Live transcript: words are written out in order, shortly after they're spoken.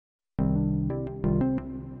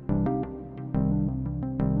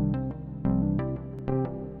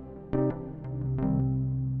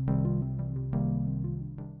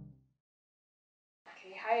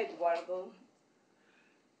Welcome.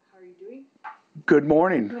 How are you doing? Good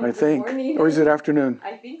morning, I think. Good morning. Or is it afternoon?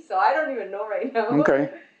 I think so. I don't even know right now. Okay.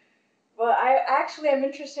 But I actually am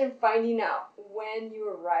interested in finding out when you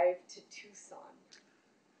arrived to Tucson.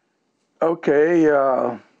 Okay,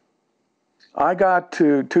 I got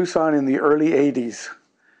to Tucson in the early 80s.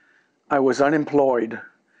 I was unemployed.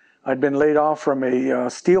 I'd been laid off from a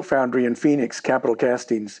steel foundry in Phoenix, Capital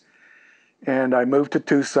Castings. And I moved to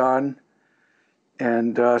Tucson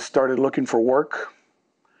and started looking for work.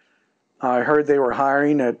 I heard they were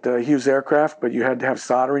hiring at Hughes Aircraft, but you had to have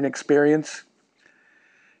soldering experience.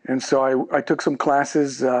 And so I took some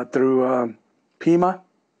classes through PIMA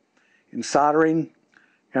in soldering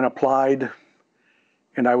and applied,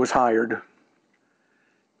 and I was hired.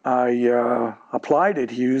 I applied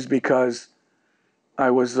at Hughes because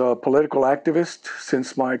I was a political activist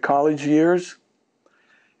since my college years,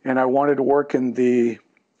 and I wanted to work in the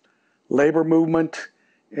labor movement,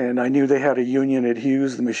 and I knew they had a union at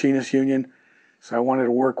Hughes, the Machinist Union, so I wanted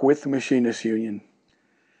to work with the Machinist Union.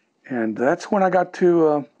 And that's when I got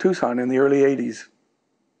to Tucson in the early 80s,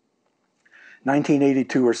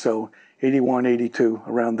 1982 or so, 81, 82,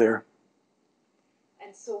 around there.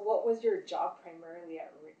 And so what was your job primarily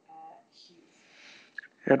at Hughes?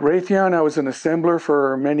 At Raytheon, I was an assembler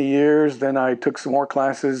for many years. Then I took some more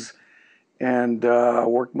classes and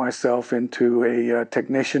worked myself into a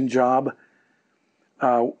technician job,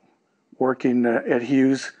 working at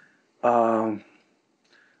Hughes on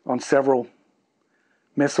several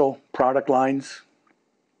missile product lines.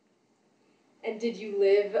 And did you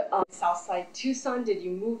live on south side Tucson? Did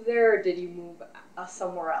you move there, or did you move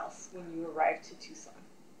somewhere else when you arrived to Tucson?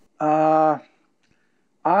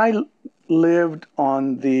 I lived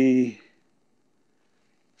on the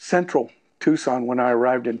central Tucson when I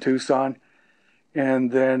arrived in Tucson,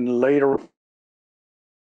 and then later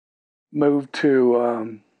moved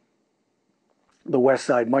to the west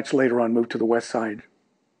side. Much later on, moved to the west side.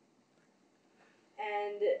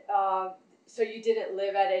 And so you didn't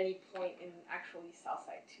live at any point in actually south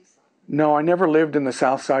side Tucson? No, I never lived in the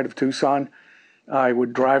south side of Tucson. I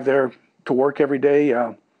would drive there to work every day.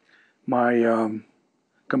 My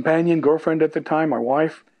companion, girlfriend at the time, my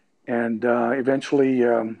wife, and eventually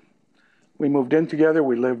we moved in together.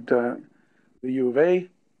 We lived the U of A,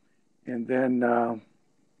 and then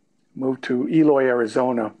moved to Eloy,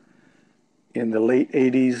 Arizona in the late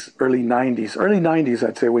 80s, early 90s. Early 90s,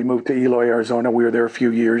 I'd say, we moved to Eloy, Arizona. We were there a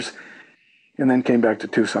few years, and then came back to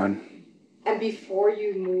Tucson. And before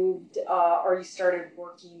you moved, or you started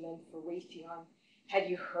working then for Raytheon, had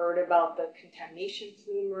you heard about the contamination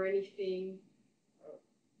plume or anything?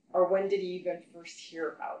 Or when did you even first hear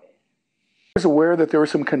about it? I was aware that there were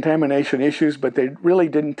some contamination issues, but they really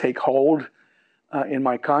didn't take hold in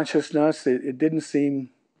my consciousness. It didn't seem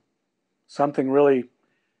something really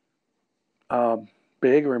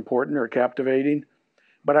big or important or captivating.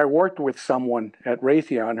 But I worked with someone at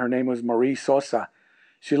Raytheon. Her name was Marie Sosa.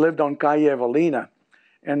 She lived on Calle Evelina.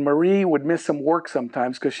 And Marie would miss some work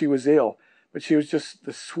sometimes because she was ill. But she was just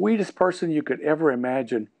the sweetest person you could ever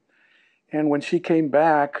imagine. And when she came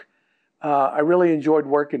back, I really enjoyed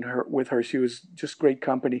working with her. She was just great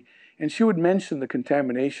company. And she would mention the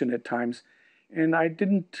contamination at times. And I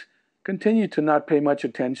didn't continue to not pay much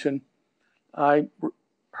attention. I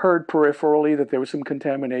heard peripherally that there was some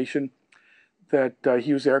contamination, that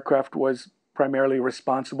Hughes Aircraft was primarily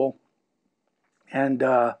responsible. And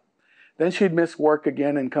then she'd miss work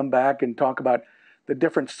again and come back and talk about the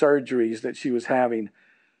different surgeries that she was having.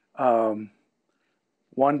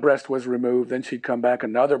 One breast was removed, then she'd come back,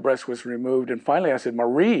 another breast was removed. And finally I said,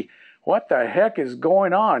 Marie, what the heck is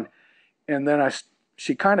going on? And then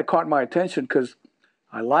she kind of caught my attention because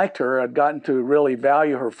I liked her. I'd gotten to really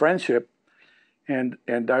value her friendship. And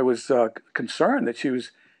I was concerned that she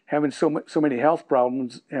was having so many health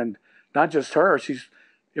problems, and not just her.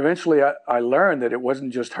 Eventually I learned that it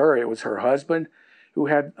wasn't just her, it was her husband who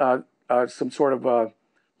had some sort of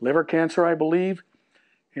liver cancer, I believe.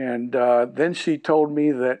 And then she told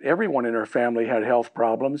me that everyone in her family had health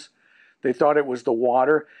problems. They thought it was the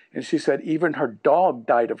water. And she said even her dog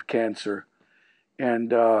died of cancer.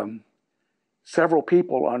 And several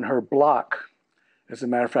people on her block, as a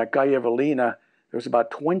matter of fact, Calle Evelina, there was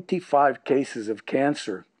about 25 cases of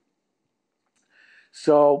cancer.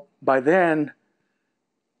 So by then,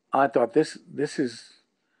 I thought this is,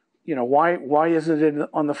 why isn't it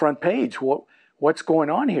on the front page? What's going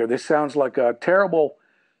on here? This sounds like a terrible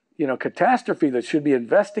catastrophe that should be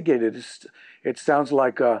investigated. It sounds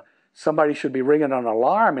like somebody should be ringing an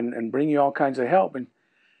alarm and bring you all kinds of help. And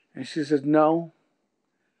she says, no,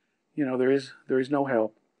 there is no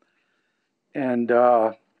help. And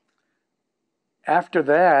after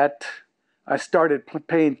that, I started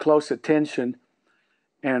paying close attention.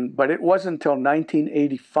 But it wasn't until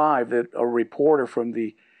 1985 that a reporter from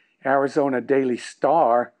the Arizona Daily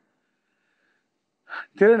Star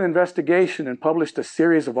did an investigation and published a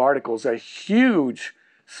series of articles, a huge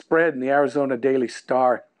spread in the Arizona Daily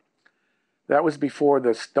Star. That was before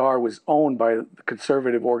the Star was owned by the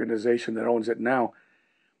conservative organization that owns it now.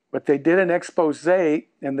 But they did an expose,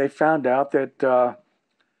 and they found out that the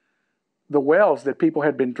wells that people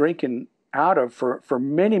had been drinking out of for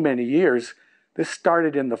many, many years, this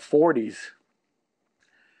started in the 40s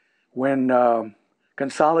when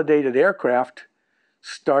Consolidated Aircraft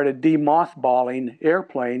started demothballing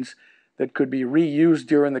airplanes that could be reused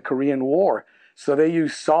during the Korean War. So they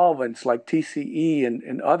used solvents like TCE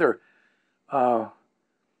and other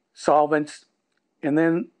solvents, and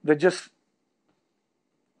then they just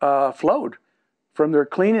flowed from their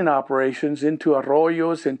cleaning operations into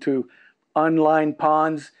arroyos, into unlined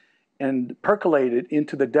ponds, and percolated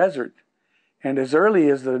into the desert. And as early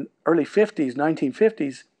as the early 50s,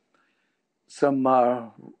 1950s, some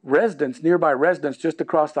nearby residents just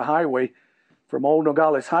across the highway from Old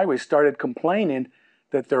Nogales Highway started complaining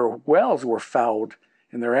that their wells were fouled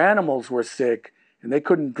and their animals were sick and they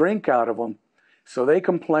couldn't drink out of them. So they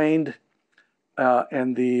complained,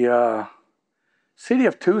 and the city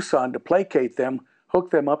of Tucson, to placate them,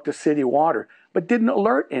 hooked them up to city water, but didn't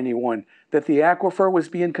alert anyone that the aquifer was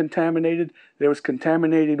being contaminated, there was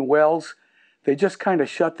contaminated wells. They just kind of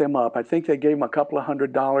shut them up. I think they gave them a couple of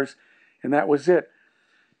 $100, and that was it.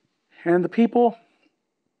 And the people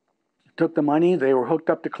took the money, they were hooked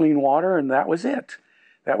up to clean water, and that was it.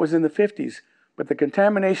 That was in the 50s. But the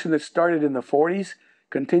contamination that started in the 40s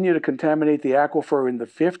continued to contaminate the aquifer in the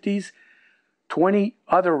 50s. 20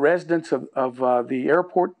 other residents of the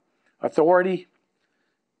airport authority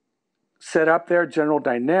set up there, General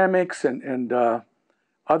Dynamics and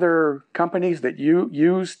other companies that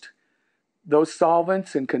used those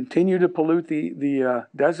solvents and continue to pollute the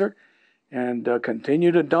desert and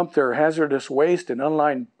continue to dump their hazardous waste in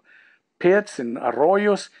unlined pits and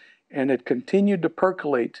arroyos, and it continued to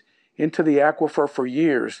percolate into the aquifer for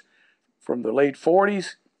years, from the late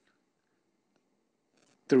 40s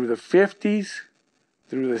through the 50s,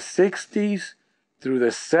 through the 60s, through the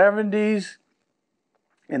 70s,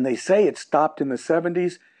 and they say it stopped in the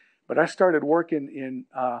 70s, but I started working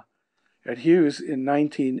at Hughes in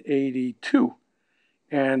 1982,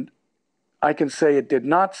 and I can say it did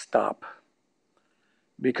not stop,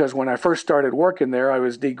 because when I first started working there, I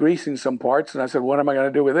was degreasing some parts, and I said, what am I going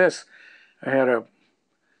to do with this? I had a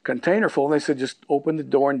container full, and they said, just open the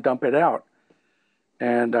door and dump it out.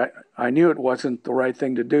 And I knew it wasn't the right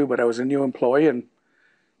thing to do, but I was a new employee, and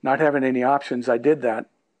not having any options, I did that.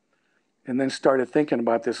 And then started thinking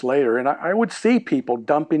about this later, and I would see people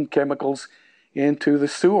dumping chemicals into the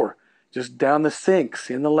sewer, just down the sinks,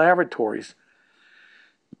 in the laboratories.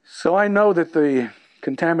 So I know that the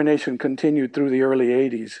contamination continued through the early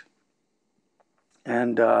 80s.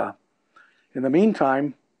 And in the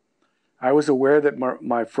meantime, I was aware that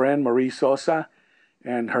my friend Marie Sosa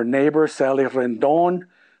and her neighbor Sally Rendon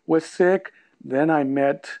was sick. Then I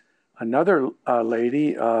met another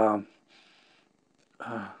lady, I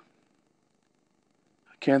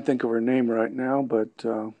can't think of her name right now, but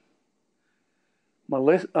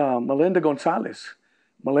Melinda Gonzalez.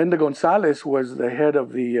 Melinda Gonzalez was the head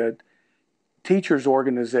of the teachers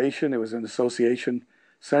organization. It was an association,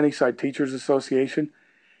 Sunnyside Teachers Association,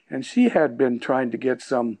 and she had been trying to get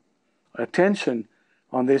some attention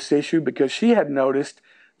on this issue because she had noticed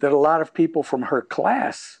that a lot of people from her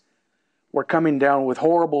class were coming down with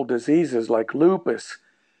horrible diseases like lupus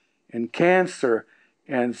and cancer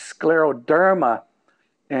and scleroderma,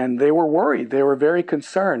 and they were worried. They were very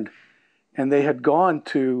concerned, and they had gone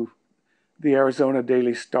to the Arizona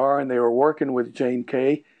Daily Star, and they were working with Jane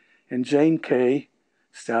Kay, and Jane Kay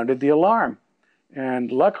sounded the alarm.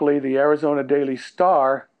 And luckily, the Arizona Daily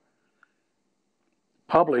Star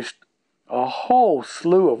published a whole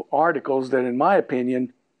slew of articles that, in my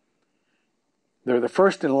opinion, they're the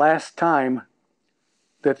first and last time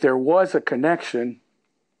that there was a connection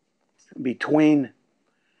between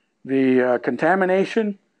the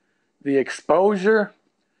contamination, the exposure,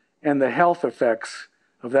 and the health effects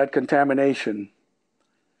of that contamination.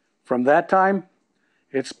 From that time,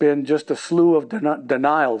 it's been just a slew of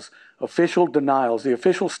denials, official denials. The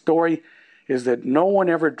official story is that no one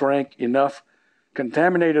ever drank enough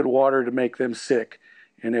contaminated water to make them sick.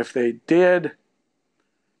 And if they did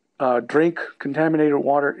drink contaminated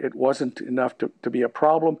water, it wasn't enough to be a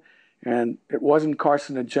problem, and it wasn't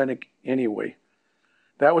carcinogenic anyway.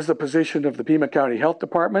 That was the position of the Pima County Health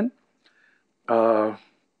Department.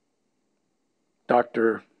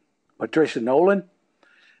 Dr. Patricia Nolan.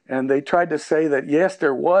 And they tried to say that, yes,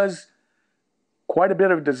 there was quite a bit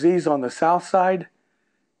of disease on the south side,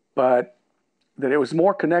 but that it was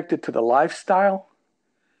more connected to the lifestyle,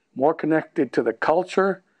 more connected to the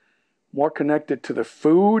culture, more connected to the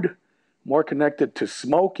food, more connected to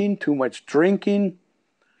smoking, too much drinking,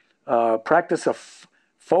 practice of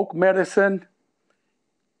folk medicine,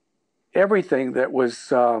 everything that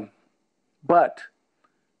was, but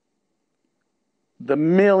the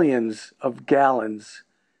millions of gallons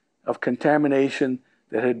of contamination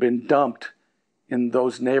that had been dumped in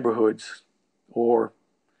those neighborhoods, or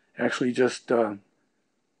actually just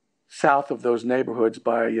south of those neighborhoods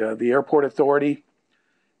by the airport authority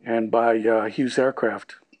and by Hughes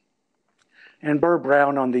Aircraft. And Burr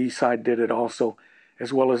Brown on the east side did it also,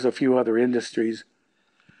 as well as a few other industries.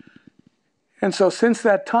 And so since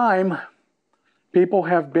that time, people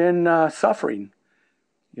have been suffering,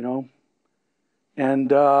 you know,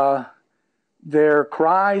 and their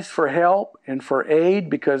cries for help and for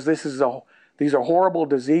aid, because these are horrible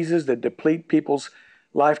diseases that deplete people's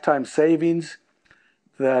lifetime savings,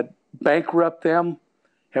 that bankrupt them,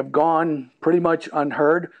 have gone pretty much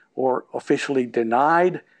unheard or officially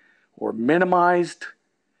denied or minimized.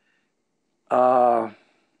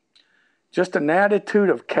 Just an attitude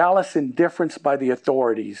of callous indifference by the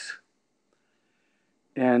authorities.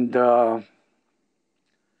 And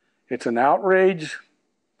it's an outrage.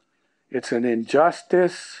 It's an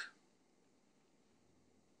injustice.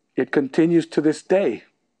 It continues to this day.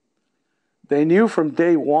 They knew from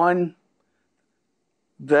day one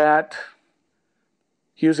that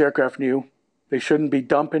Hughes Aircraft knew they shouldn't be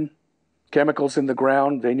dumping chemicals in the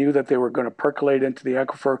ground. They knew that they were going to percolate into the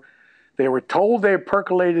aquifer. They were told they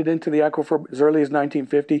percolated into the aquifer as early as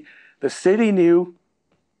 1950. The city knew,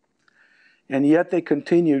 and yet they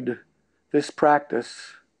continued this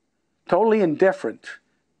practice, totally indifferent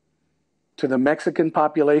to the Mexican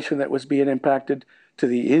population that was being impacted, to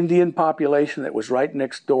the Indian population that was right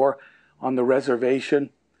next door on the reservation,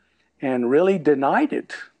 and really denied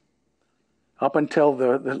it up until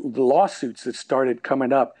the lawsuits that started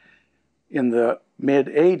coming up in the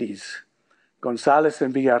mid-'80s. Gonzalez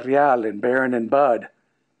and Villarreal and Barron and Budd.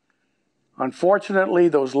 Unfortunately,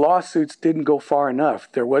 those lawsuits didn't go far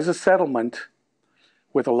enough. There was a settlement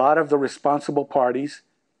with a lot of the responsible parties,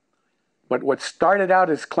 but what started out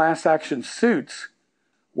as class action suits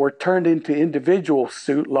were turned into individual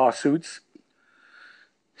lawsuits.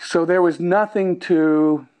 So there was nothing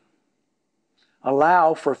to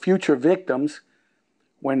allow for future victims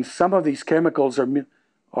when some of these chemicals are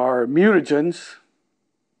mutagens.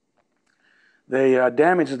 They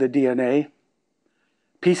damage the DNA.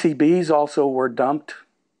 PCBs also were dumped.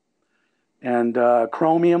 And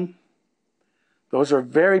chromium. Those are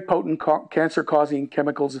very potent cancer-causing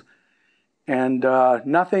chemicals. And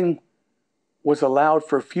nothing was allowed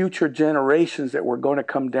for future generations that were going to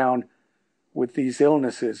come down with these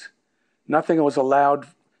illnesses. Nothing was allowed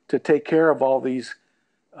to take care of all these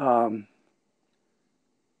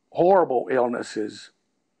horrible illnesses.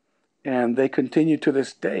 And they continue to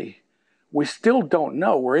this day. We still don't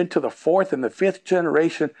know. We're into the 4th and the 5th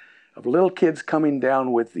generation of little kids coming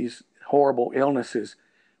down with these horrible illnesses.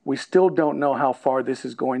 We still don't know how far this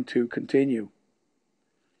is going to continue.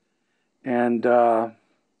 And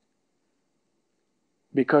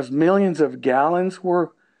because millions of gallons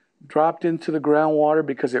were dropped into the groundwater,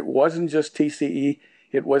 because it wasn't just TCE,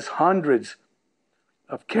 it was hundreds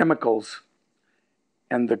of chemicals.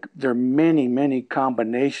 And there are many, many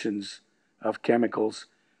combinations of chemicals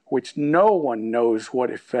which no one knows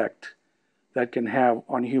what effect that can have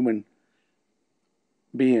on human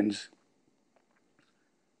beings.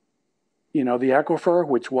 You know, the aquifer,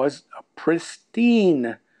 which was a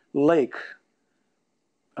pristine lake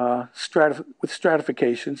with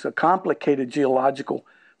stratifications, a complicated geological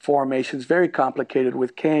formations, very complicated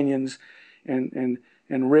with canyons and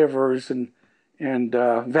rivers and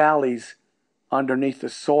valleys underneath the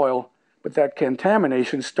soil. But that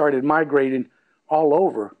contamination started migrating all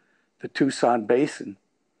over the Tucson Basin.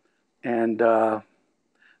 And that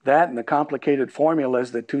and the complicated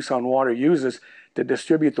formulas that Tucson Water uses to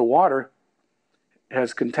distribute the water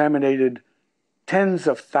has contaminated tens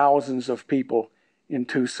of thousands of people in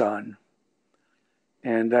Tucson.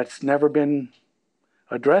 And that's never been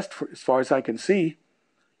addressed as far as I can see.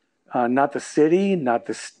 Not the city, not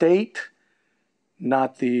the state,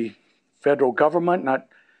 not the federal government, not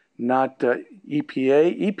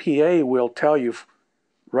EPA. EPA will tell you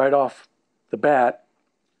right off the bat,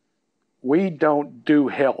 we don't do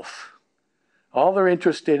health. All they're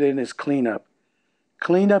interested in is cleanup.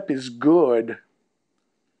 Cleanup is good,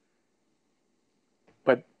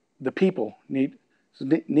 but the people need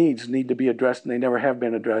needs need to be addressed, and they never have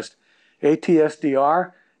been addressed.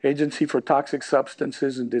 ATSDR, Agency for Toxic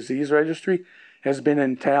Substances and Disease Registry, has been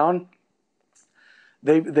in town.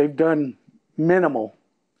 They've done minimal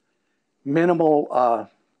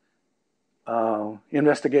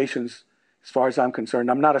investigations as far as I'm concerned.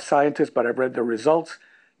 I'm not a scientist, but I've read the results.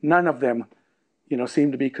 None of them,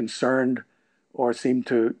 seem to be concerned or seem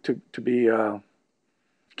to be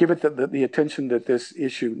give it the attention that this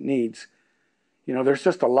issue needs. There's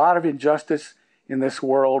just a lot of injustice in this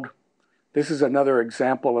world. This is another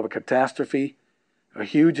example of a catastrophe, a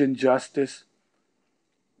huge injustice.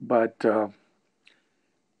 But,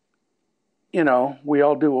 we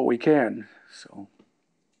all do what we can. So.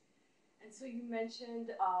 And so you mentioned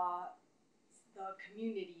the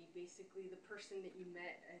community, basically the person that you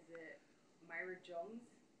met, is it Myra Jones?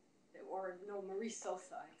 Marie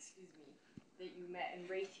Sosa, excuse me, that you met in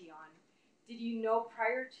Raytheon. Did you know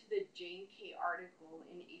prior to the Jane K article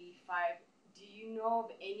in '85, do you know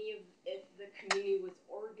of if the community was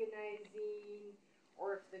organizing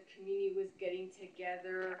or if the community was getting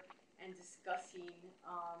together and discussing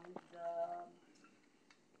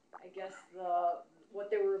what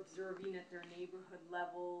they were observing at their neighborhood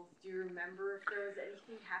levels? Do you remember if there was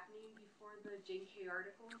anything happening before the Jane K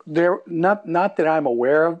article? Not that I'm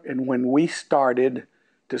aware of. And when we started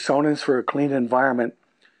Tucsonans for a Clean Environment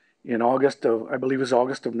in August of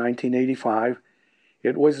 1985,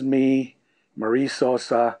 it was me, Marie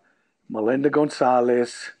Sosa, Melinda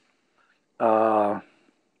Gonzalez,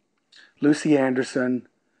 Lucy Anderson,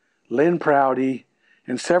 Lynn Prouty,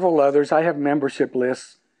 and several others. I have membership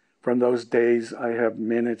lists from those days. I have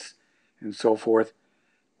minutes and so forth.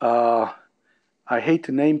 I hate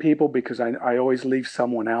to name people because I always leave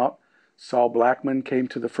someone out. Saul Blackman came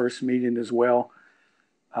to the first meeting as well.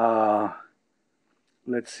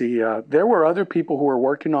 Let's see. There were other people who were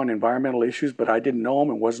working on environmental issues, but I didn't know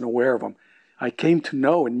them and wasn't aware of them. I came to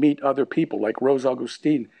know and meet other people like Rose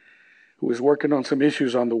Augustine, who was working on some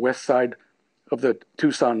issues on the west side of the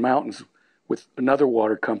Tucson mountains with another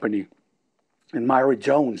water company, and Myra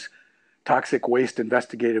Jones, Toxic Waste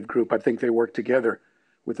Investigative Group. I think they worked together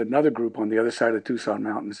with another group on the other side of the Tucson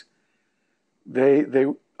mountains. They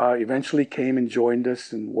eventually came and joined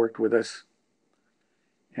us and worked with us.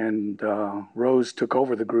 And Rose took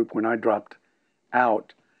over the group when I dropped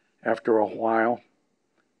out after a while.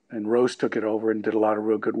 And Rose took it over and did a lot of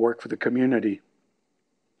real good work for the community.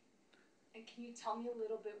 And can you tell me a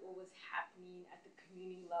little bit what was happening at the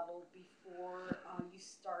community level before you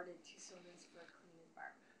started Tucsonans for a Clean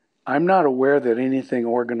Environment? I'm not aware that anything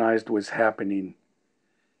organized was happening.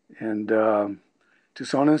 And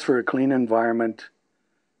Tucsonans for a Clean Environment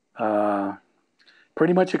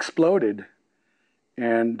pretty much exploded.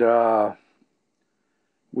 And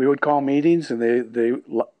we would call meetings, and they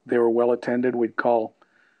were well attended. We'd call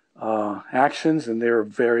actions, and they were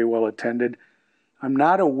very well attended. I'm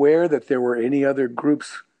not aware that there were any other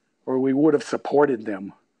groups, or we would have supported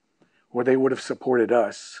them, or they would have supported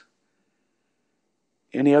us.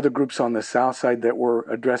 Any other groups on the south side that were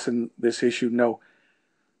addressing this issue? No.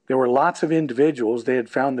 There were lots of individuals. They had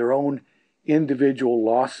found their own individual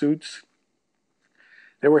lawsuits.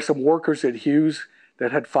 There were some workers at Hughes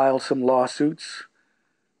that had filed some lawsuits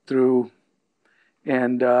through,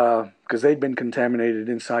 and because they'd been contaminated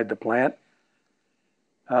inside the plant.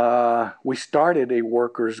 We started a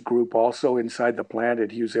workers group also inside the plant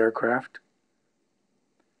at Hughes Aircraft.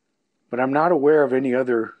 But I'm not aware of any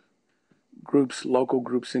other groups, local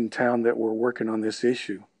groups in town that were working on this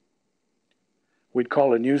issue. We'd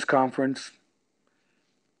call a news conference.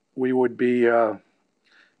 We would be,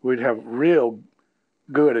 we'd have real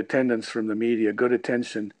good attendance from the media, good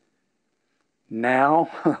attention.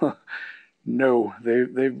 Now, no,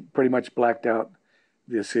 they've pretty much blacked out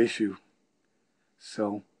this issue.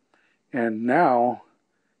 So, and now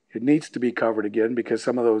it needs to be covered again because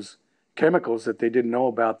some of those chemicals that they didn't know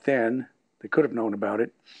about then, they could have known about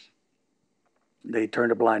it. They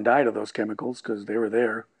turned a blind eye to those chemicals because they were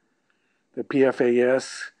there. The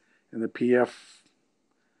PFAS and the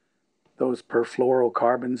those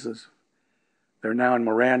perfluorocarbons, they're now in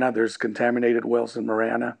Marana. There's contaminated wells in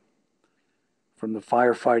Marana from the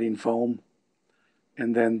firefighting foam.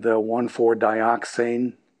 And then the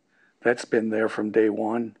 1,4-dioxane, that's been there from day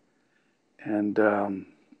one. And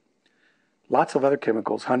lots of other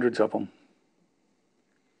chemicals, hundreds of them.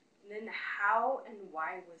 And then how and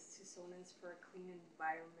why was Tucsonans for a Clean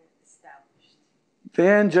Environment established?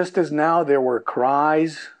 Then, just as now, there were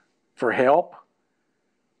cries for help.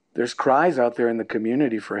 There's cries out there in the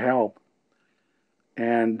community for help.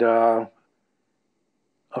 And a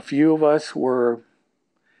few of us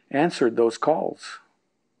answered those calls.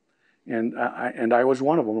 and I was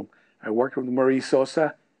one of them. I worked with Marie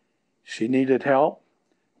Sosa. She needed help.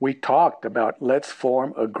 We talked about, let's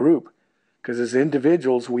form a group, because as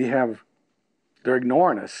individuals they're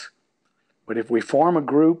ignoring us. But if we form a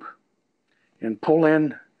group and pull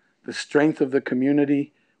in the strength of the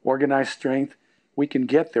community, organized strength, we can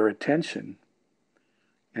get their attention.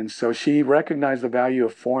 And so she recognized the value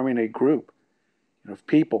of forming a group of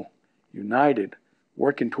people united,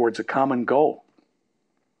 working towards a common goal.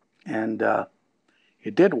 And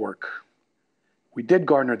it did work. We did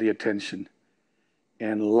garner the attention.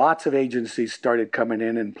 And lots of agencies started coming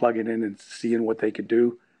in and plugging in and seeing what they could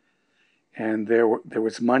do. And there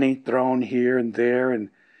was money thrown here and there,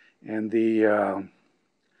 and the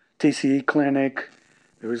TCE clinic,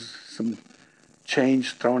 there was some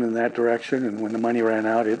change thrown in that direction. And when the money ran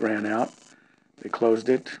out, it ran out. They closed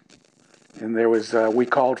it. And there was we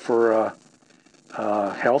called for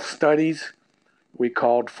health studies. We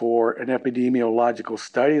called for an epidemiological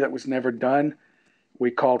study that was never done.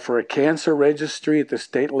 We called for a cancer registry at the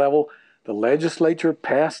state level. The legislature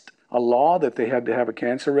passed a law that they had to have a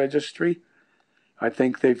cancer registry. I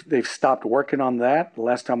think they've stopped working on that. The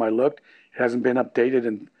last time I looked, it hasn't been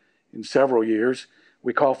updated in several years.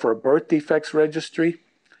 We called for a birth defects registry.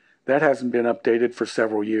 That hasn't been updated for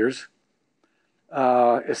several years.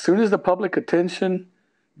 As soon as the public attention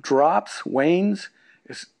drops, wanes,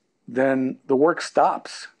 then the work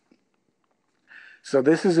stops. So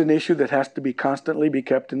this is an issue that has to be constantly be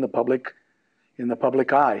kept in the public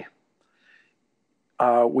eye.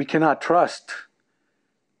 We cannot trust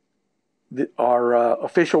our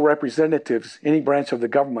official representatives, any branch of the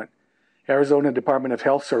government, Arizona Department of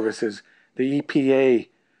Health Services, the EPA,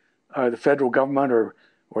 the federal government,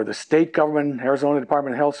 or the state government, Arizona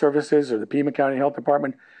Department of Health Services, or the Pima County Health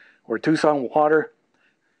Department, or Tucson Water.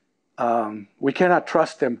 We cannot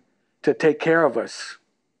trust them to take care of us.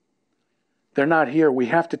 They're not here. We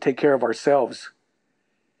have to take care of ourselves,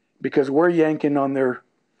 because we're yanking on their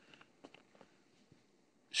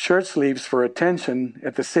shirt sleeves for attention.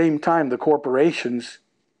 At the same time, the corporations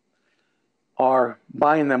are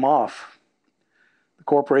buying them off. The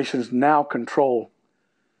corporations now control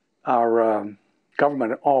our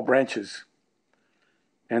government at all branches.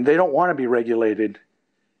 And they don't want to be regulated,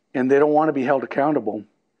 and they don't want to be held accountable.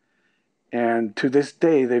 And to this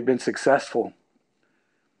day, they've been successful.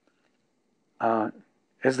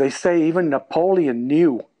 As they say, even Napoleon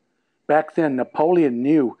knew, back then, Napoleon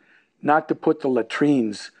knew not to put the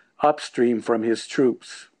latrines upstream from his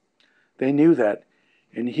troops. They knew that.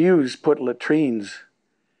 And Hughes put latrines,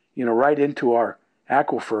 right into our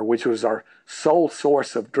aquifer, which was our sole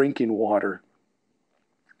source of drinking water.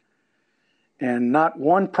 And not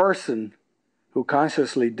one person who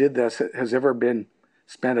consciously did this has ever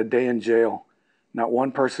spent a day in jail. Not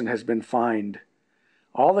one person has been fined.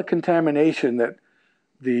 All the contamination that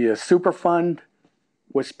the Superfund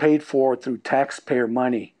was paid for through taxpayer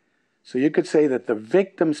money. So you could say that the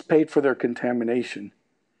victims paid for their contamination,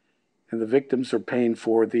 and the victims are paying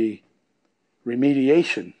for the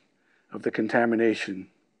remediation of the contamination.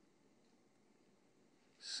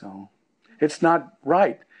 So it's not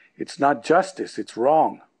right. It's not justice. It's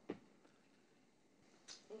wrong.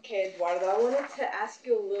 Okay, Eduardo, I wanted to ask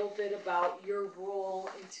you a little bit about your role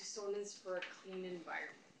in Tucsonans for a Clean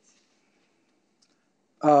Environment.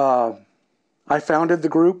 I founded the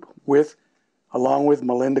group along with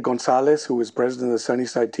Melinda Gonzalez, who was president of the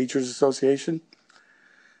Sunnyside Teachers Association.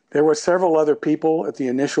 There were several other people at the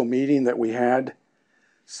initial meeting that we had.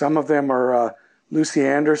 Some of them are Lucy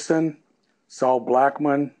Anderson, Saul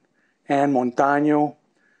Blackman, Ann Montaño,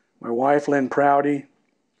 my wife Lynn Prouty,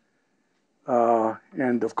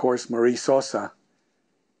 and of course Marie Sosa.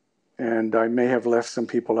 And I may have left some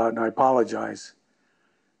people out, and I apologize.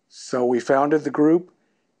 So we founded the group,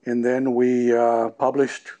 and then we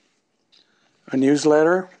published a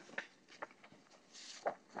newsletter.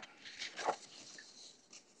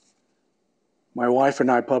 My wife and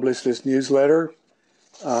I published this newsletter,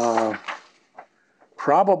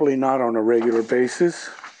 probably not on a regular basis.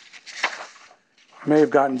 May have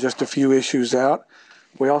gotten just a few issues out.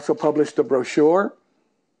 We also published a brochure.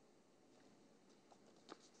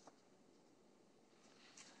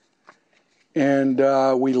 And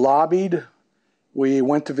we lobbied. We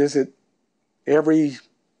went to visit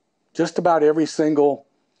just about every single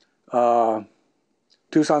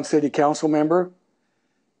Tucson City Council member.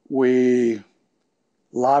 We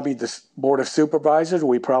lobbied the Board of Supervisors.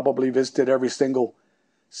 We probably visited every single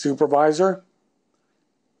supervisor,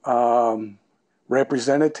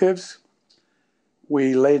 representatives.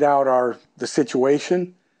 We laid out the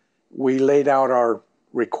situation. We laid out our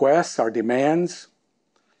requests, our demands.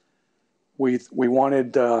 We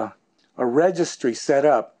wanted a registry set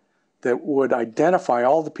up that would identify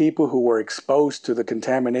all the people who were exposed to the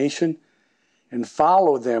contamination and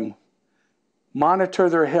follow them, monitor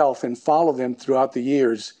their health and follow them throughout the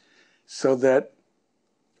years so that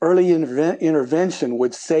early intervention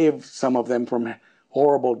would save some of them from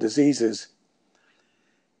horrible diseases.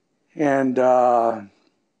 And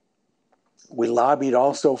we lobbied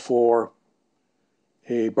also for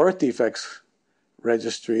a birth defects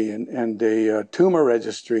registry and a tumor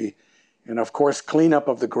registry, and of course cleanup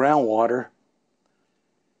of the groundwater.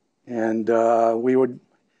 And we would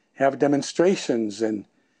have demonstrations and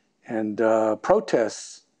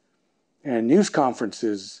protests and news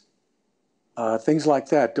conferences, things like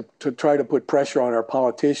that, to try to put pressure on our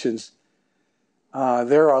politicians.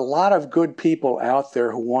 There are a lot of good people out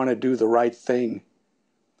there who want to do the right thing.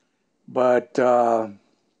 But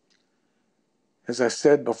as I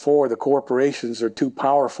said before, the corporations are too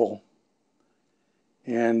powerful,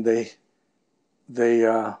 and they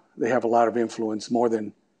have a lot of influence, more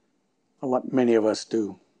than many of us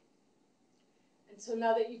do. And so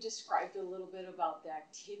now that you described a little bit about the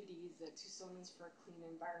activities that Tucsonans for a Clean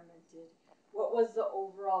Environment did, what was the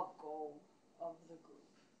overall goal of the group?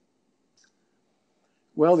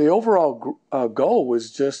 Well, the overall goal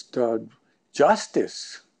was just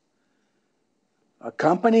justice. A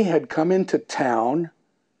company had come into town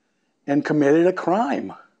and committed a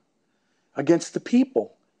crime against the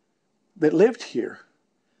people that lived here.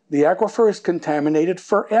 The aquifer is contaminated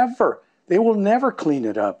forever. They will never clean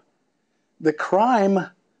it up. The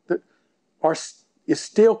crime is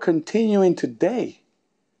still continuing today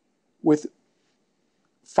with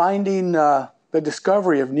finding the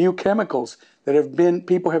discovery of new chemicals that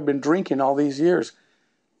people have been drinking all these years,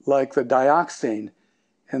 like the dioxane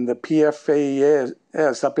and the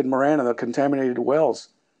PFAS up in Marana, the contaminated wells.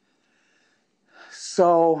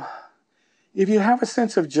 So if you have a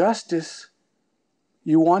sense of justice,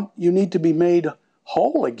 you need to be made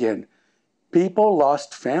whole again. People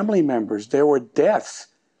lost family members. There were deaths.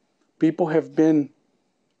 People have been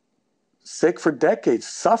sick for decades,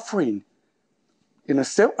 suffering. In a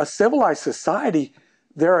civilized society,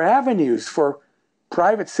 there are avenues for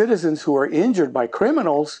private citizens who are injured by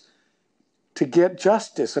criminals to get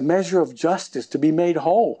justice, a measure of justice, to be made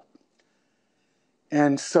whole.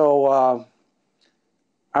 And so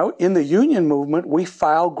out in the union movement, we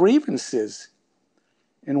file grievances.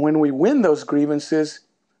 And when we win those grievances,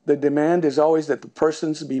 the demand is always that the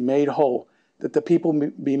persons be made whole, that the people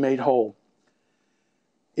be made whole.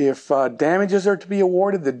 If damages are to be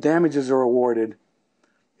awarded, the damages are awarded.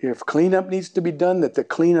 If cleanup needs to be done, that the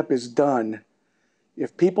cleanup is done.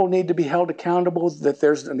 If people need to be held accountable, that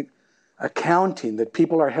there's an accounting, that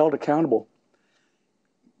people are held accountable.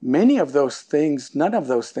 Many of those things, none of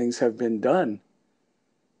those things have been done.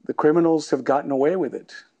 The criminals have gotten away with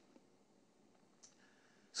it.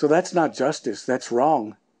 So that's not justice, that's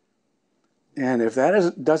wrong. And if that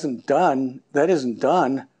isn't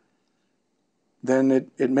done, then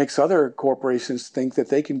it makes other corporations think that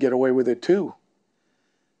they can get away with it too.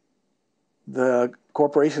 The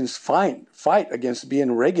corporations fight against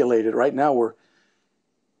being regulated. Right now,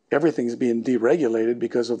 everything's being deregulated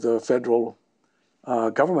because of the federal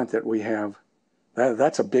government that we have.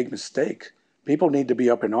 That's a big mistake. People need to be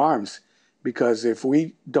up in arms, because if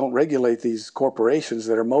we don't regulate these corporations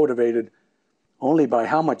that are motivated only by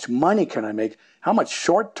how much money can I make, how much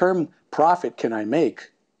short-term profit can I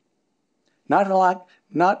make, not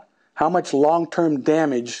how much long-term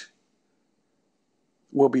damage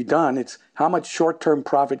will be done, it's how much short-term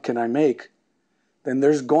profit can I make, then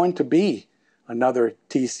there's going to be another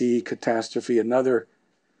TC catastrophe, another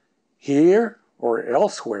here or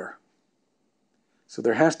elsewhere. So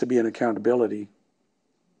there has to be an accountability.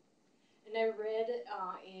 And I read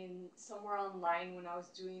in somewhere online when I was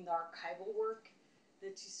doing the archival work, the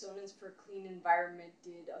Tucsonans for a Clean Environment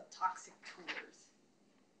did toxic tours.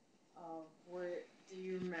 Do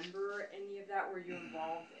you remember any of that? Were you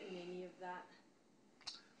involved in any of that?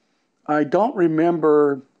 I don't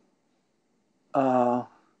remember a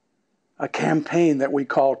campaign that we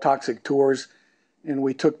called Toxic Tours, and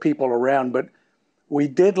we took people around, but we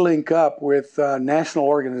did link up with national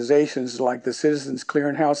organizations like the Citizens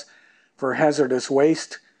Clearinghouse for Hazardous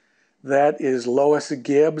Waste. That is Lois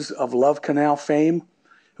Gibbs of Love Canal fame,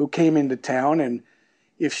 who came into town, and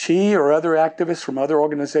if she or other activists from other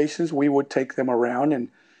organizations, we would take them around and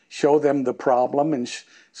show them the problem, and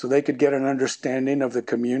so they could get an understanding of the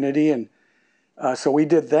community. And so we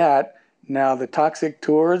did that. Now the toxic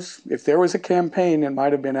tours, if there was a campaign, it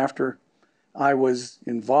might have been after I was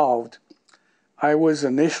involved. I was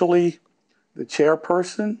initially the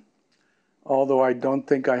chairperson, although I don't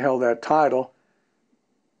think I held that title.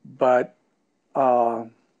 but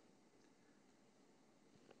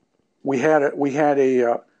we had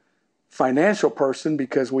a financial person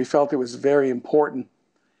because we felt it was very important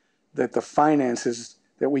that the finances,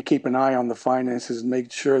 that we keep an eye on the finances and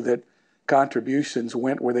make sure that contributions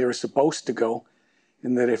went where they were supposed to go,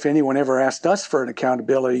 and that if anyone ever asked us for an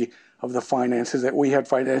accountability of the finances, that we had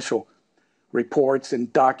financial reports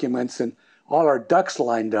and documents and all our ducks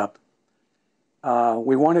lined up.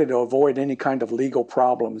 We wanted to avoid any kind of legal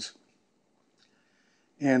problems.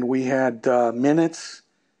 And we had minutes,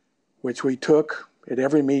 which we took at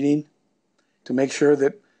every meeting to make sure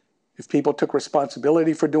that if people took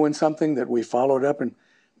responsibility for doing something, that we followed up and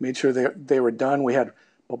made sure they were done. We had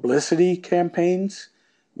publicity campaigns.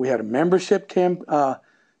 We had a membership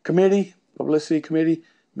committee, publicity committee,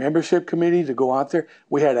 membership committee to go out there.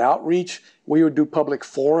 We had outreach. We would do public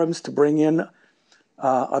forums to bring in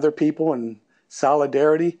other people and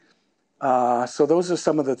solidarity. So those are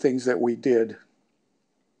some of the things that we did.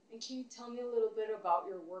 And can you tell me a little bit about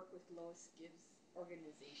your work with Lois Gibbs'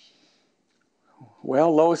 organization?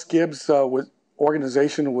 Well, Lois Gibbs'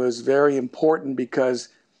 organization was very important because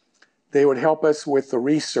they would help us with the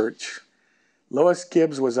research. Lois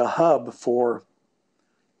Gibbs was a hub for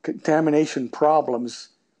contamination problems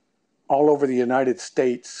all over the United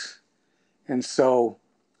States. And so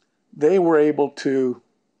they were able to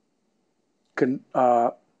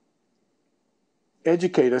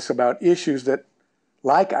educate us about issues that,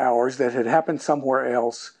 like ours, that had happened somewhere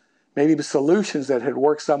else, maybe the solutions that had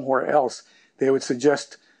worked somewhere else. They would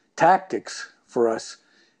suggest tactics for us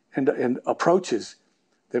and approaches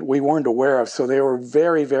that we weren't aware of. So they were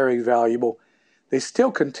very, very valuable. They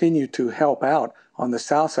still continue to help out on the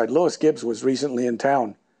south side. Lois Gibbs was recently in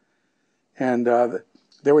town, and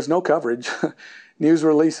there was no coverage. News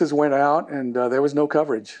releases went out, and there was no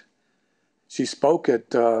coverage. She spoke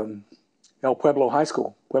at El Pueblo High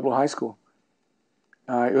School,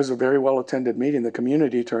 It was a very well-attended meeting. The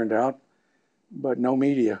community turned out, but no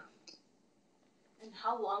media. And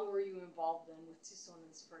how long were you involved then with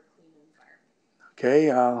Tucsonans for a Clean Environment?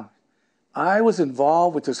 Okay, I was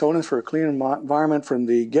involved with Tucsonans for a Clean Environment from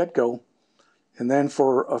the get-go, and then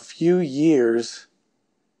for a few years,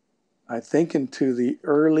 I think into the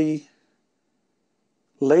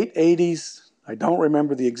late 80s, I don't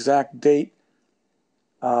remember the exact date,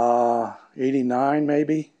 89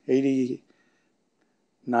 maybe, 80,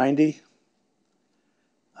 90.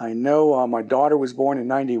 I know my daughter was born in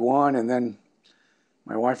 91, and then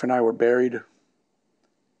my wife and I were buried.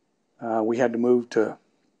 We had to move to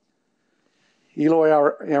Eloy,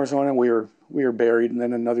 Arizona. We were buried, and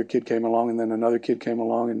then another kid came along,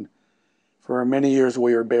 and for many years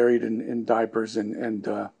we were buried in diapers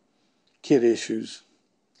and kid issues,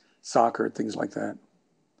 soccer, things like that.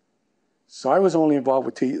 So I was only involved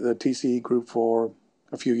with the TCE group for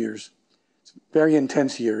a few years. Very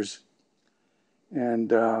intense years,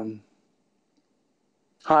 and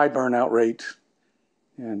high burnout rate.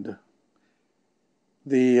 And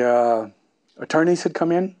the attorneys had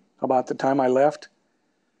come in about the time I left,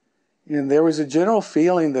 and there was a general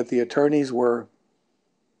feeling that the attorneys were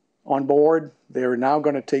on board. They were now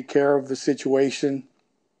going to take care of the situation.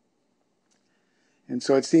 And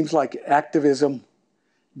so it seems like activism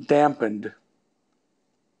dampened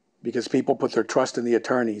because people put their trust in the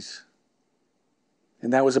attorneys.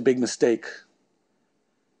 And that was a big mistake.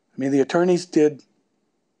 I mean, the attorneys did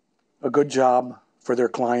a good job for their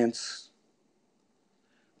clients,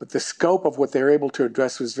 but the scope of what they were able to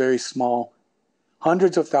address was very small.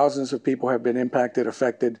 Hundreds of thousands of people have been impacted,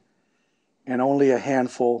 affected, and only a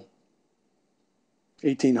handful,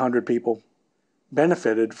 1,800 people,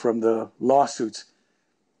 benefited from the lawsuits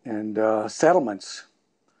and settlements.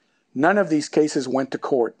 None of these cases went to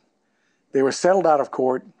court. They were settled out of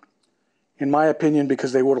court, in my opinion,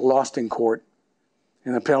 because they would have lost in court,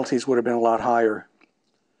 and the penalties would have been a lot higher.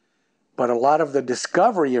 But a lot of the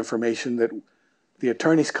discovery information that the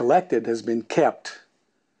attorneys collected has been kept,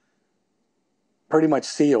 pretty much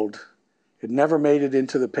sealed. It never made it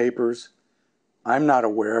into the papers. I'm not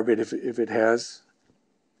aware of it if it has.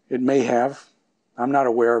 It may have. I'm not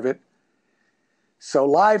aware of it. So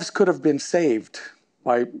lives could have been saved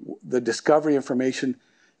by the discovery information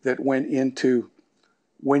that went into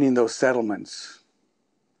winning those settlements.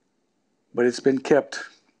 But it's been kept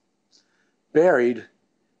buried,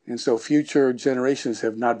 and so future generations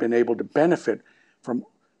have not been able to benefit from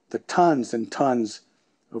the tons and tons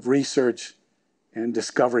of research and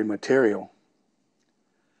discovery material.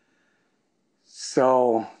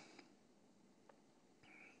 So,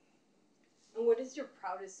 and what is your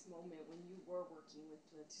proudest moment when you were working with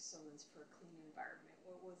the Tucsonans for a Clean Environment?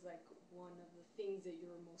 What was like one of the things that you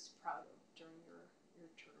were most proud of during your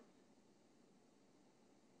term?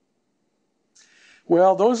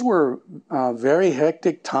 Well, those were very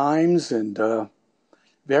hectic times and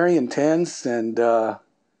very intense, and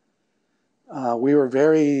we were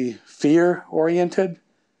very fear-oriented.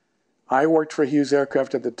 I worked for Hughes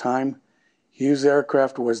Aircraft at the time. Hughes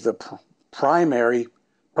Aircraft was the primary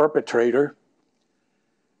perpetrator.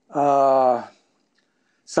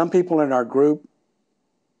 Some people in our group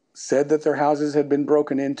said that their houses had been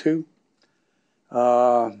broken into.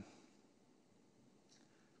 I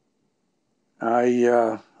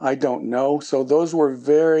don't know. So those were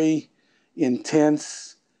very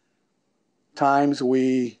intense times.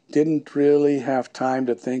 We didn't really have time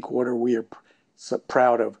to think, what are we so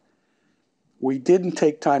proud of? We didn't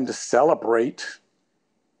take time to celebrate.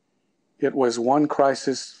 It was one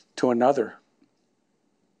crisis to another.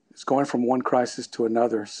 It's going from one crisis to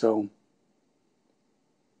another. So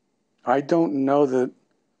I don't know that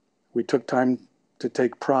we took time to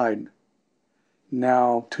take pride.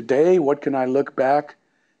 Now, today, what can I look back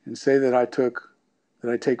and say that I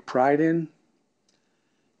take pride in?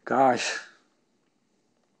 Gosh,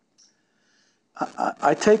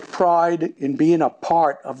 I take pride in being a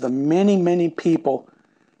part of the many, many people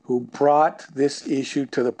who brought this issue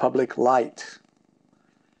to the public light.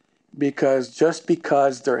 Because just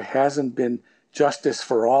because there hasn't been justice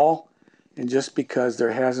for all, and just because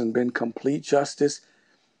there hasn't been complete justice,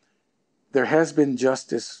 there has been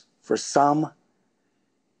justice for some,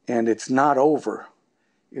 and it's not over.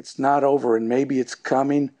 It's not over, and maybe it's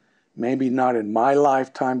coming. Maybe not in my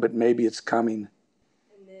lifetime, but maybe it's coming.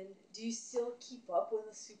 And then, do you still keep up with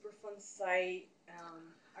the Superfund site?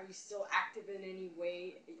 Are you still active in any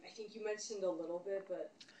way? I think you mentioned a little bit,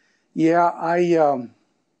 but... Yeah,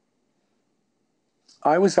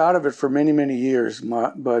 I was out of it for many, many years,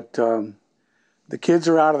 but the kids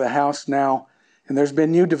are out of the house now, and there's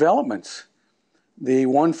been new developments. The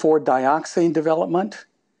 1,4-dioxane development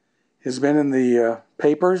has been in the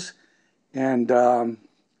papers, and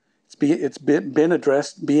it's being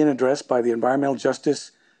addressed by the Environmental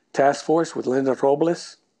Justice Task Force with Linda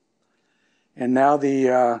Robles, and now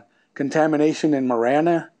the contamination in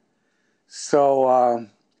Marana. So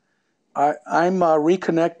I'm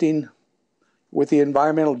reconnecting with the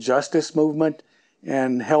environmental justice movement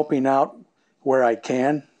and helping out where I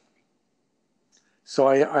can. So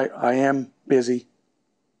I am busy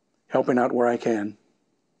helping out where I can.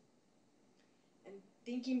 And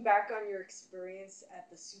thinking back on your experience at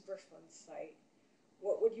the Superfund site,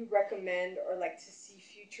 what would you recommend or like to see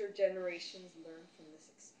future generations learn from this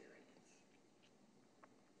experience?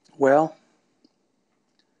 Well,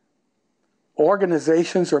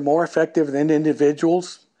 organizations are more effective than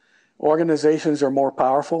individuals. Organizations are more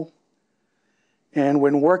powerful. And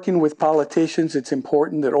when working with politicians, it's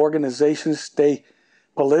important that organizations stay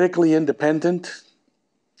politically independent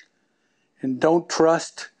and don't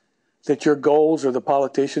trust that your goals are the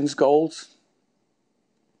politicians' goals.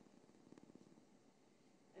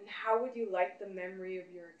 And how would you like the memory of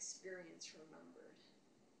your experience remembered?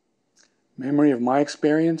 Memory of my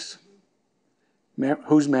experience? Mm-hmm.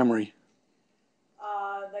 Whose memory?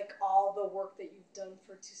 Like all the work that you've done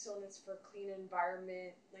for Tucsonans for a clean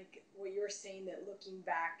environment, like what you're saying, that looking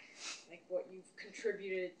back, like what you've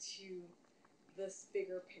contributed to this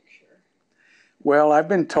bigger picture. Well, I've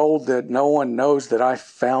been told that no one knows that I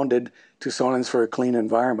founded Tucsonans for a Clean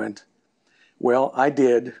Environment. Well, I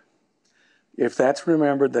did. If that's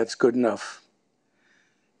remembered, that's good enough.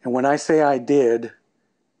 And when I say I did,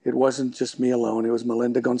 it wasn't just me alone. It was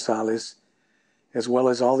Melinda Gonzalez, as well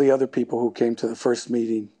as all the other people who came to the first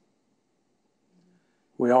meeting.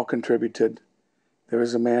 We all contributed. There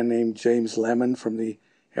was a man named James Lemon from the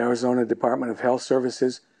Arizona Department of Health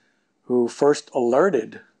Services who first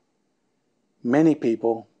alerted many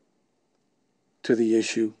people to the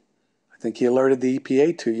issue. I think he alerted the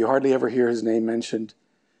EPA too. You hardly ever hear his name mentioned.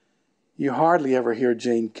 You hardly ever hear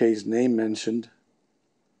Jane Kay's name mentioned.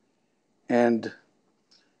 And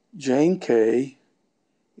Jane Kay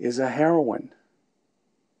is a heroine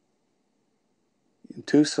in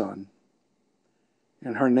Tucson,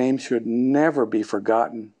 and her name should never be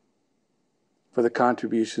forgotten for the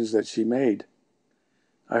contributions that she made.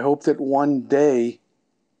 I hope that one day,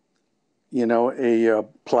 a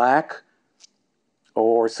plaque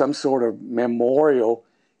or some sort of memorial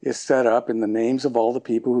is set up in the names of all the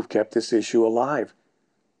people who've kept this issue alive.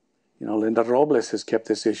 Linda Robles has kept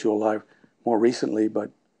this issue alive more recently, but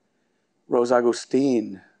Rose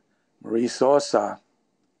Agustin, Marie Sosa,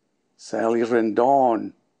 Sally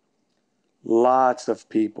Rendon, lots of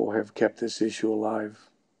people have kept this issue alive.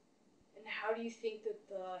 And how do you think that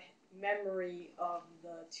the memory of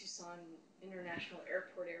the Tucson International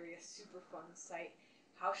Airport Area Superfund site,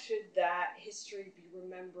 How should that history be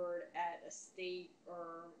remembered at a state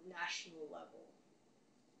or national level?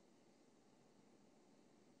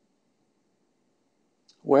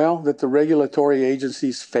 Well, that the regulatory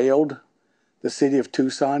agencies failed the city of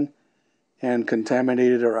Tucson and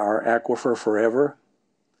contaminated our aquifer forever.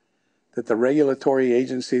 That the regulatory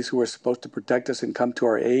agencies who were supposed to protect us and come to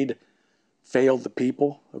our aid failed the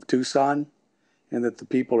people of Tucson, and that the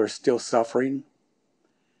people are still suffering.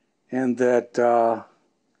 And that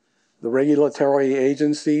the regulatory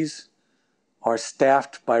agencies are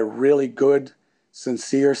staffed by really good,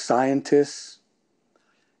 sincere scientists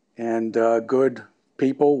and good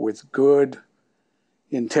people with good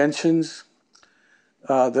intentions.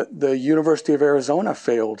 The University of Arizona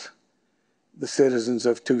failed the citizens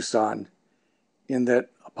of Tucson in that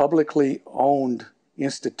a publicly owned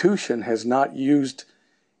institution has not used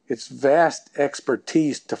its vast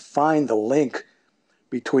expertise to find the link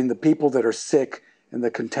between the people that are sick and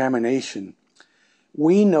the contamination.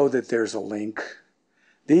 We know that there's a link.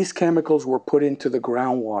 These chemicals were put into the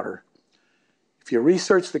groundwater. If you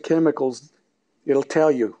research the chemicals, it'll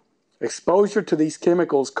tell you exposure to these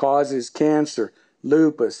chemicals causes cancer,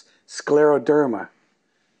 lupus, scleroderma.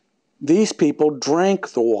 These people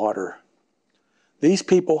drank the water. These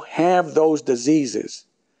people have those diseases,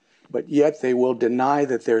 but yet they will deny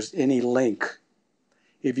that there's any link.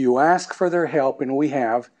 If you ask for their help, and we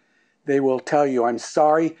have, they will tell you, I'm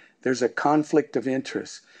sorry, there's a conflict of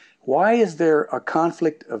interest. Why is there a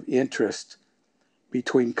conflict of interest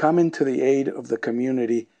between coming to the aid of the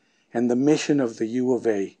community and the mission of the U of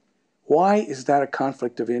A? Why is that a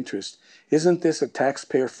conflict of interest? Isn't this a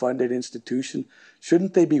taxpayer-funded institution?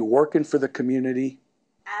 Shouldn't they be working for the community?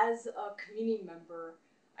 As a community member,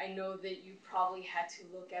 I know that you probably had to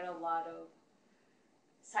look at a lot of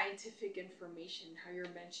scientific information, how you're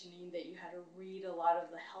mentioning that you had to read a lot of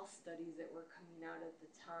the health studies that were coming out at the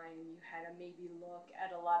time. You had to maybe look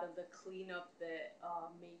at a lot of the cleanup that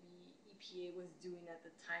maybe EPA was doing at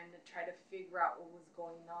the time to try to figure out what was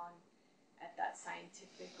going on at that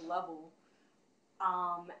scientific level.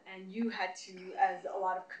 And you had to, as a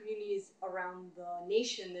lot of communities around the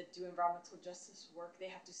nation that do environmental justice work, they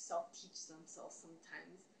have to self-teach themselves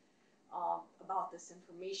sometimes about this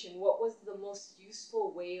information. What was the most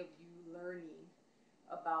useful way of you learning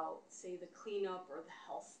about, say, the cleanup or the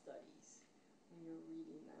health studies when you're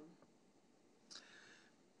reading them?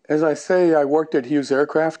 As I say, I worked at Hughes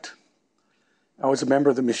Aircraft. I was a member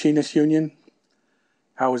of the Machinists Union.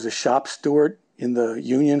 I was a shop steward in the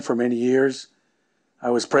union for many years. I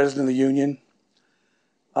was president of the union.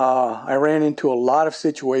 I ran into a lot of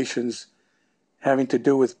situations having to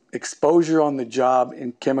do with exposure on the job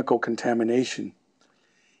and chemical contamination.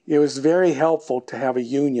 It was very helpful to have a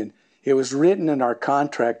union. It was written in our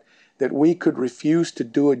contract that we could refuse to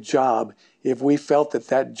do a job if we felt that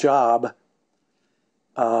that job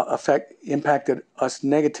impacted us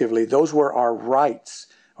negatively. Those were our rights,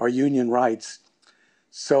 our union rights.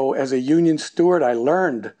 So as a union steward, I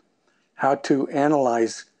learned how to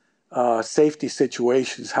analyze safety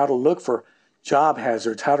situations, how to look for job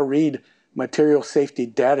hazards, how to read material safety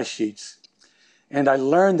data sheets. And I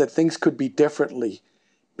learned that things could be differently.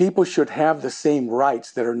 People should have the same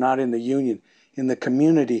rights that are not in the union, in the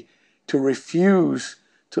community, to refuse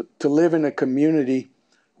to live in a community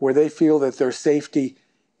where they feel that their safety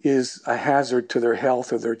is a hazard to their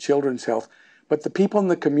health or their children's health. But the people in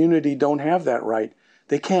the community don't have that right.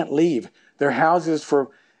 They can't leave. Their houses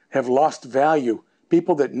have lost value.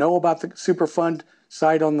 People that know about the Superfund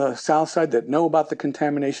site on the south side, that know about the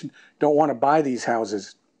contamination, don't want to buy these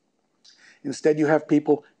houses. Instead, you have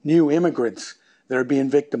people, new immigrants, that are being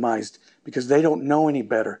victimized because they don't know any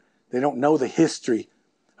better. They don't know the history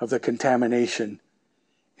of the contamination.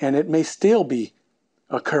 And it may still be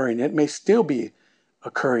occurring. It may still be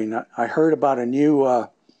occurring. I heard about a new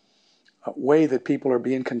way that people are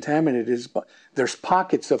being contaminated. There's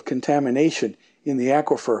pockets of contamination in the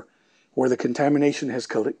aquifer where the contamination has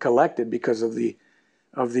collected because of the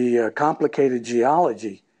complicated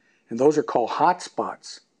geology, and those are called hot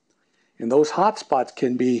spots. And those hot spots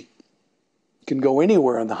can go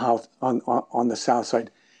anywhere on the south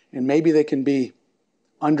side, and maybe they can be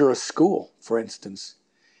under a school, for instance.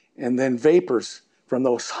 And then vapors from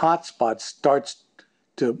those hot spots starts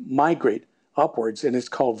to migrate upwards, and it's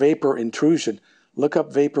called vapor intrusion. Look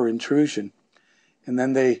up vapor intrusion. And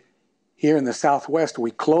then here in the Southwest,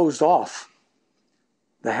 we closed off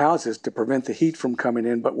the houses to prevent the heat from coming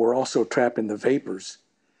in, but we're also trapping the vapors.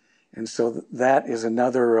 And so that is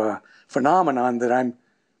another phenomenon that I'm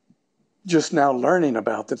just now learning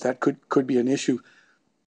about, that could be an issue.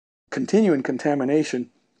 Continuing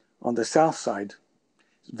contamination on the south side,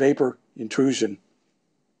 vapor intrusion.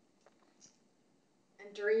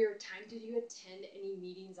 And during your time, did you attend any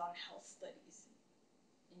meetings on health studies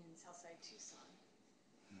in Southside Tucson?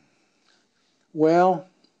 Well,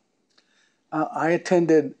 I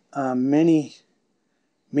attended many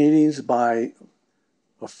meetings by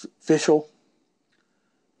official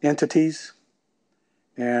entities,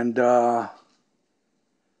 and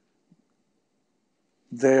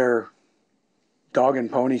their dog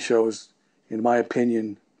and pony shows, in my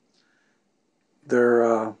opinion,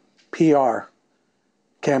 their PR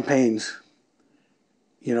campaigns,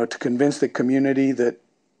 to convince the community that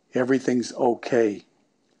everything's okay.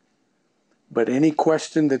 But any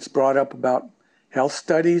question that's brought up about health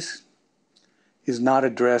studies is not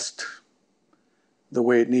addressed the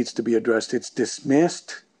way it needs to be addressed. It's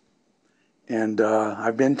dismissed. And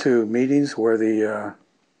I've been to meetings where the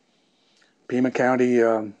Pima County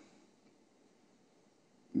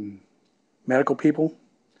medical people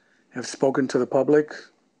have spoken to the public,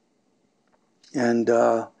 and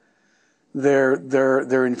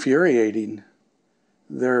they're infuriating.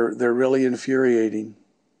 They're really infuriating.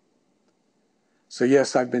 So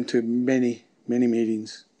yes, I've been to many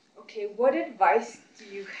meetings. Okay, what advice do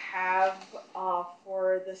you have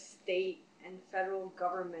for the state and federal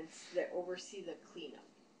governments that oversee the cleanup?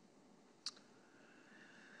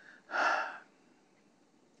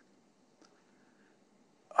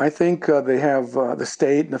 I think they have the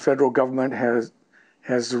state and the federal government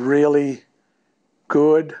has really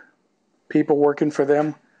good people working for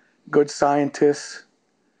them, good scientists,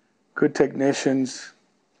 good technicians,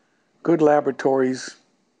 good laboratories,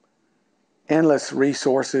 endless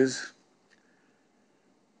resources.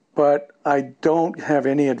 But I don't have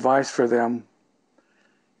any advice for them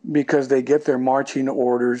because they get their marching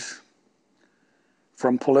orders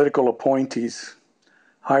from political appointees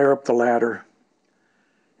higher up the ladder.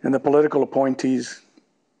 And the political appointees,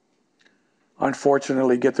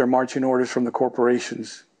 unfortunately, get their marching orders from the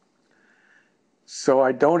corporations. So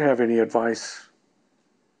I don't have any advice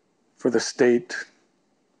for the state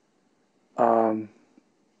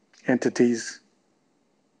entities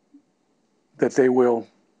that they will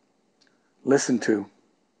listen to.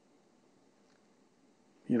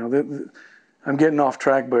 I'm getting off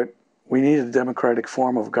track, but we need a democratic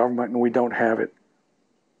form of government, and we don't have it.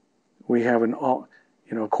 We have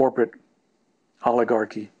a corporate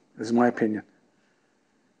oligarchy, is my opinion.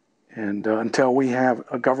 And until we have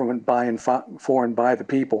a government by and for and by the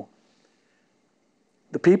people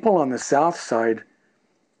on the South Side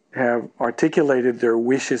have articulated their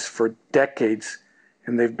wishes for decades,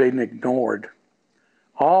 and they've been ignored.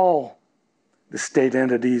 All the state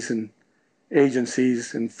entities and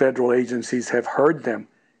agencies and federal agencies have heard them,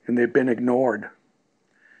 and they've been ignored.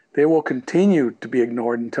 They will continue to be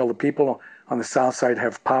ignored until the people on the South Side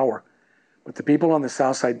have power. But the people on the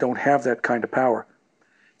South Side don't have that kind of power.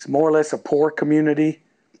 It's more or less a poor community,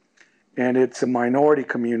 and it's a minority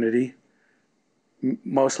community,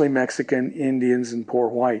 mostly Mexican, Indians, and poor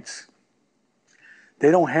whites.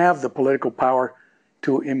 They don't have the political power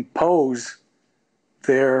to impose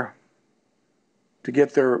to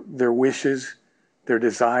get their wishes, their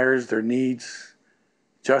desires, their needs,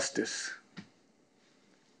 justice.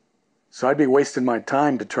 So I'd be wasting my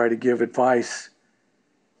time to try to give advice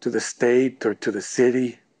to the state or to the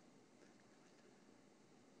city.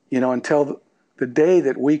 Until the day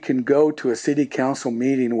that we can go to a city council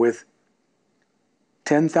meeting with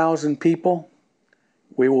 10,000 people,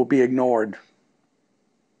 we will be ignored.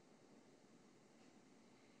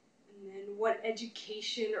 And then what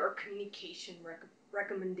education or communication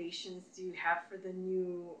recommendations do you have for the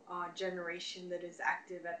new generation that is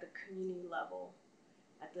active at the community level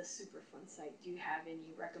at the Superfund site? Do you have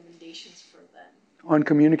any recommendations for them? On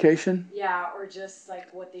communication? Yeah, or just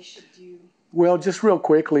like what they should do. Well, just real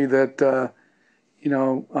quickly that, the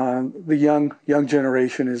young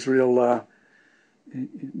generation is real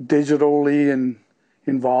digitally and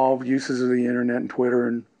involved, uses of the internet and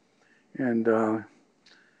Twitter and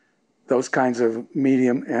those kinds of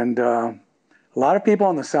medium. And a lot of people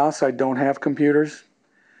on the South Side don't have computers.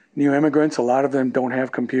 New immigrants, a lot of them don't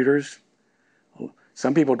have computers.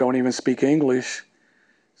 Some people don't even speak English.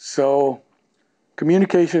 So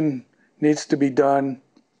communication needs to be done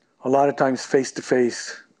a lot of times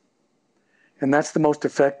face-to-face. And that's the most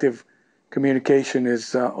effective communication,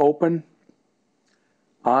 is open,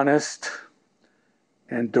 honest,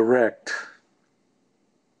 and direct.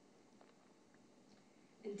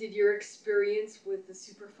 And did your experience with the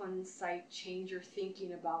Superfund site change your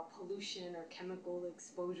thinking about pollution or chemical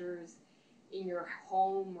exposures in your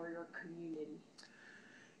home or your community?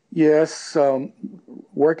 Yes,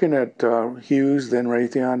 working at Hughes, then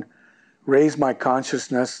Raytheon, raised my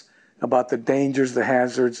consciousness about the dangers, the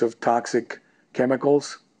hazards of toxic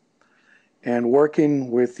chemicals. And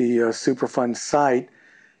working with the Superfund site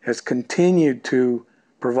has continued to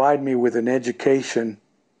provide me with an education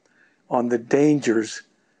on the dangers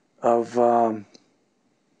of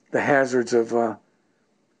the hazards of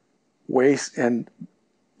waste, and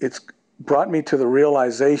it's brought me to the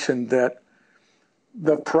realization that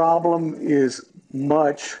the problem is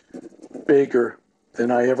much bigger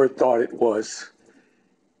than I ever thought it was.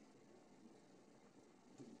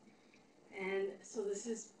 And so this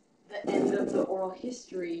is the end of the oral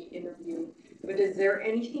history interview, but is there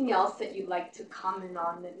anything else that you'd like to comment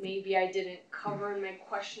on that maybe I didn't cover in my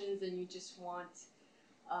questions and you just want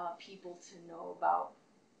people to know about?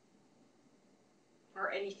 Or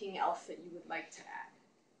anything else that you would like to add?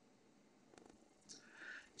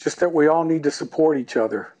 Just that we all need to support each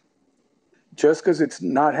other. Just because it's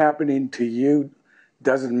not happening to you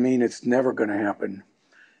doesn't mean it's never going to happen.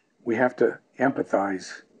 We have to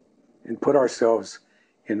empathize and put ourselves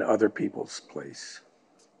in other people's place.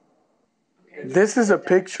 Okay. This is a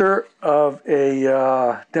picture of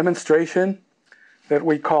a demonstration that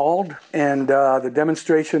we called, and the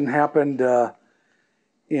demonstration happened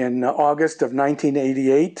in August of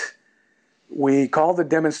 1988. We called the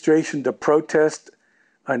demonstration to protest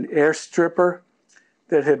an airstripper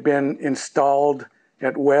that had been installed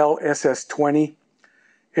at well SS-20.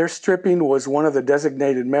 Airstripping was one of the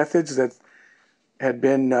designated methods that had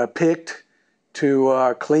been picked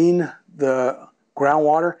to clean the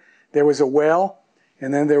groundwater. There was a well,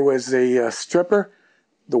 and then there was a stripper.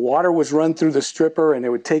 The water was run through the stripper, and it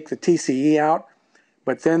would take the TCE out,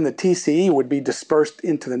 but then the TCE would be dispersed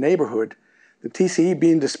into the neighborhood. The TCE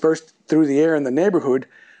being dispersed through the air in the neighborhood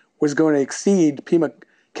was going to exceed Pima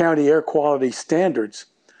County air quality standards.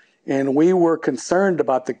 And we were concerned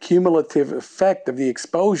about the cumulative effect of the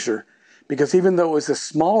exposure, because even though it was a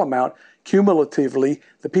small amount, cumulatively,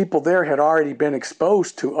 the people there had already been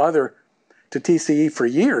exposed to TCE for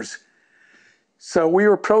years. So we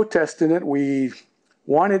were protesting it. We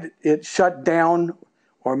wanted it shut down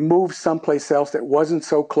or moved someplace else that wasn't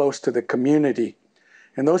so close to the community.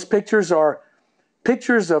 And those pictures are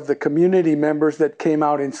pictures of the community members that came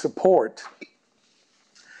out in support.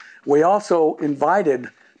 We also invited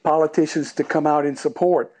politicians to come out in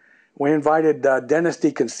support. We invited Dennis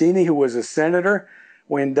DeConcini, who was a senator.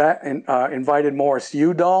 We invited Morris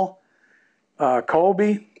Udall,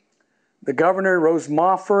 Colby, the governor, Rose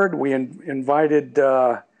Mofford. We invited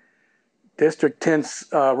District 10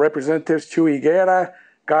 Representatives Chuy Guerra,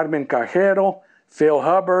 Carmen Cajero, Phil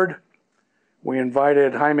Hubbard. We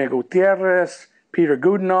invited Jaime Gutierrez, Peter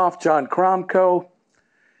Goodenough, John Cromco,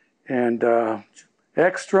 and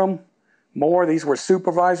Ekstrom. More, these were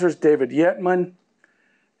supervisors, David Yetman,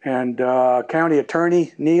 and County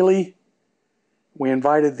Attorney Neely. We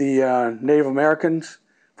invited the Native Americans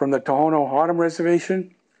from the Tohono O'odham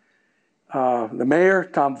Reservation, the mayor,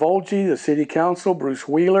 Tom Volge, the city council, Bruce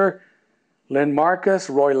Wheeler, Lynn Marcus,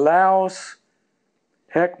 Roy Laus,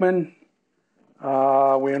 Heckman.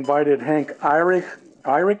 We invited Hank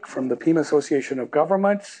Eyrich from the Pima Association of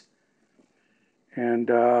Governments, and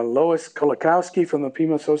Lois Kolakowski from the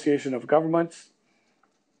Pima Association of Governments,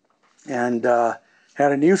 and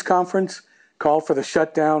had a news conference, called for the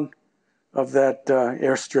shutdown of that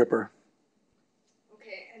airstripper.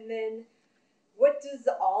 Okay, and then what does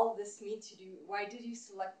all this mean to you? Why did you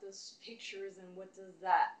select those pictures, and what does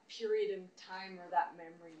that period in time or that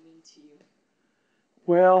memory mean to you?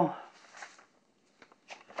 Well,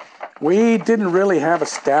 we didn't really have a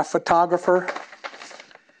staff photographer,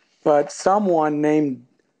 but someone named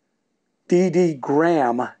D.D.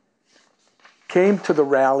 Graham came to the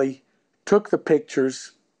rally, took the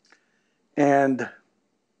pictures, and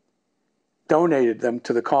donated them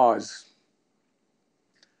to the cause.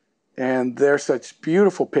 And they're such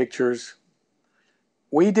beautiful pictures.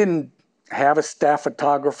 We didn't have a staff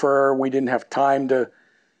photographer. We didn't have time to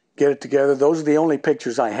get it together. Those are the only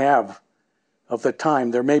pictures I have of the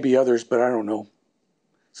time. There may be others, but I don't know.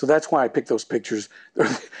 So that's why I picked those pictures. They're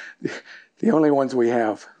the only ones we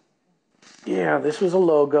have. Yeah, this was a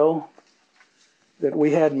logo that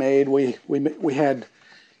we had made. We had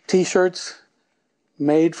T-shirts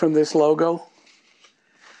made from this logo.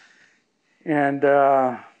 And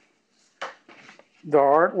the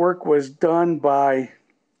artwork was done by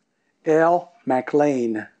L.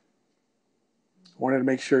 McLean. Wanted to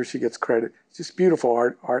make sure she gets credit. It's just beautiful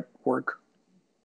artwork.